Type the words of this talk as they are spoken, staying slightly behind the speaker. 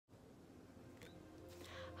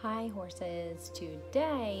Hi horses,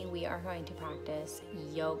 today we are going to practice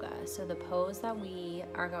yoga. So the pose that we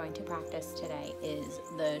are going to practice today is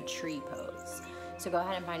the tree pose. So go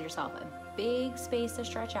ahead and find yourself a big space to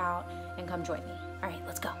stretch out and come join me. All right,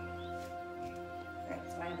 let's go. All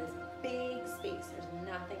right, so I have this big space. There's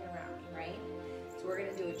nothing around me, right? So we're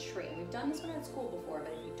gonna do a tree. We've done this one at school before,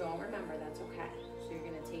 but if you don't remember, that's okay. So you're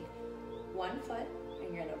gonna take one foot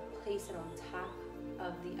and you're gonna place it on top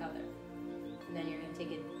of the other. And then you're going to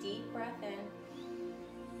take a deep breath in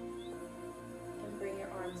and bring your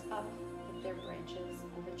arms up like they're branches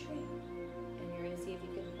of a tree. And you're going to see if you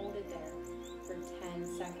can hold it there for 10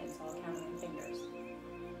 seconds. I'll count on your fingers.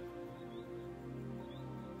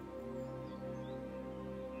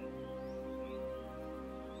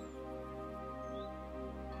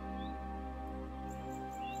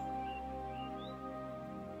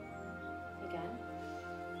 Again.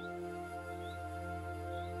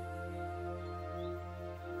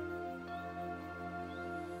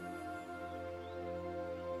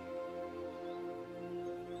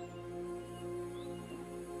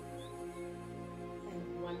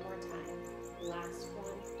 One more time. Last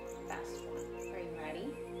one, best one. Are you ready?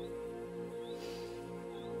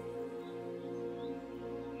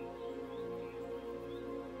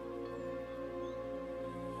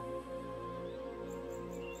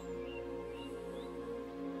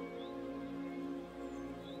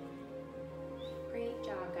 Great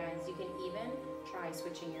job, guys. You can even try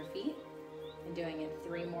switching your feet and doing it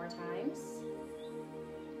 3 more times.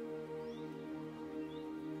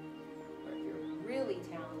 Really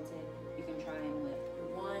talented, you can try and lift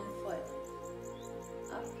one foot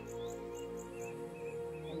up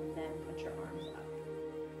and then put your arms up.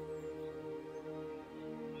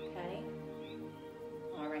 Okay?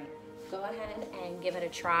 All right, go ahead and give it a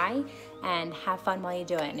try and have fun while you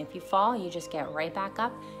do it. And if you fall, you just get right back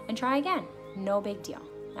up and try again. No big deal.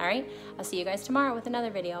 All right, I'll see you guys tomorrow with another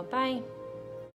video. Bye.